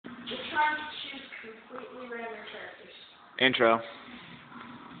time to choose completely random characters. Intro.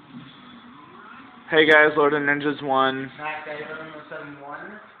 Hey guys, Lord of Ninjas 1. macdaddy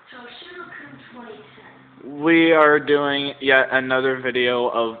 1171. So 2010. We are doing yet another video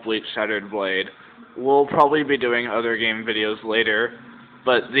of Bleach Shattered Blade. We'll probably be doing other game videos later,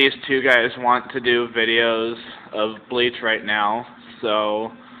 but these two guys want to do videos of Bleach right now,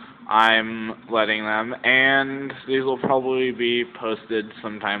 so I'm letting them, and these will probably be posted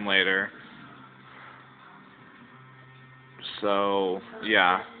sometime later. So,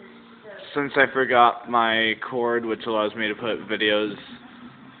 yeah. Since I forgot my cord, which allows me to put videos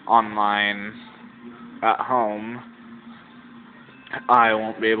online at home, I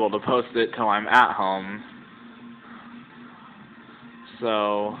won't be able to post it till I'm at home.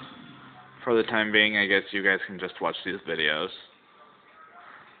 So, for the time being, I guess you guys can just watch these videos.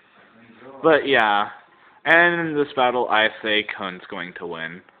 But yeah, and in this battle, I say Kone's going to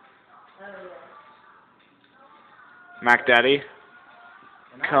win. macdaddy?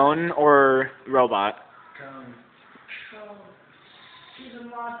 Kone or robot? Cone. She's a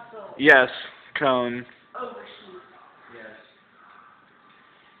monster. Yes, Kone. Overseas. Yes.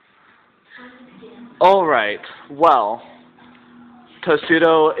 Alright, well,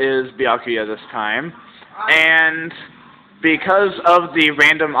 Tosudo is Byakuya this time, and because of the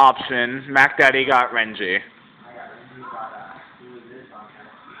random option, macdaddy got Renji. I got it. You got who is this on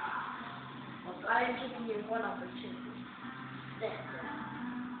Well, I am giving you one opportunity. There.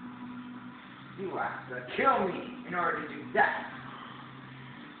 You have to kill me in order to do that.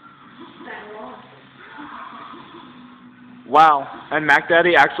 That long. Wow, and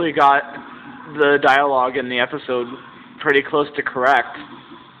macdaddy actually got the dialogue in the episode pretty close to correct.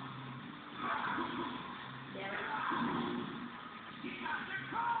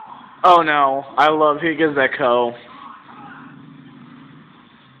 Oh no, I love Higazeko.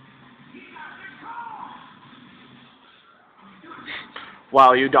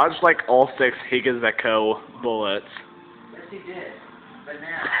 Wow, you dodged like all 6 Higazeko bullets. Yes, he did. But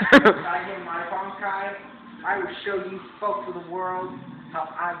now, if I get my Bankai, I will show you folks of the world how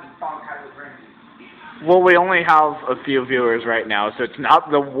I can Bankai with Renji. Well, we only have a few viewers right now, so it's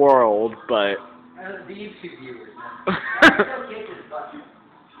not the world, but... The YouTube viewers. I still get this button.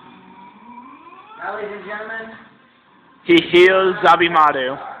 Now, ladies and gentlemen, He heals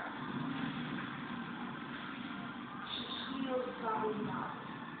Zabimaru. She heals somebody now.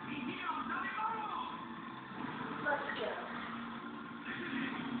 Let's go.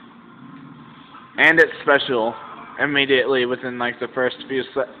 And it's special immediately within like the first 2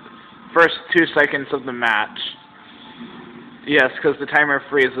 seconds of the match. Yes, because the timer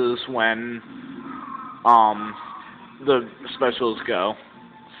freezes when the specials go.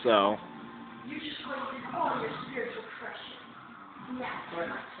 So. You just wasted all your spiritual pressure. Now, my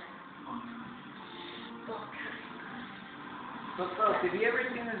turn. so folks, have you ever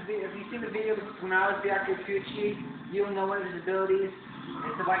seen this video? Have you seen the video when I was Byakuya Fuchi? You don't know one of his abilities.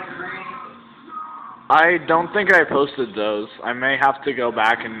 It's the white ring. I don't think I posted those. I may have to go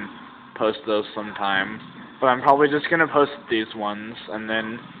back and post those sometime. But I'm probably just going to post these ones and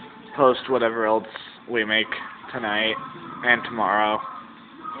then post whatever else we make tonight and tomorrow.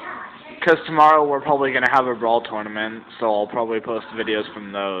 Because tomorrow we're probably going to have a brawl tournament, so I'll probably post videos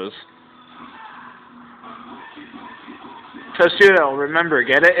from those. Tosudo, remember,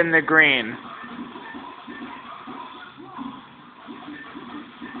 get it in the green.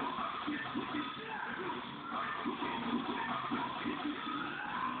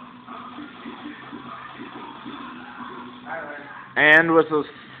 And with a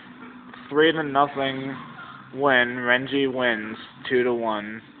 3-0 win, Renji wins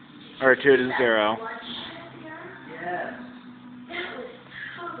 2-1 or 2-0. Yes. That was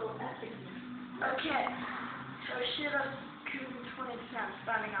total epicness. Okay. So Shida 2010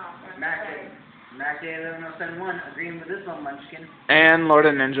 signing off. macdaddy 1171, agreeing with this one, Munchkin. And Lord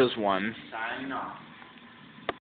of Ninjas 1. Signing off.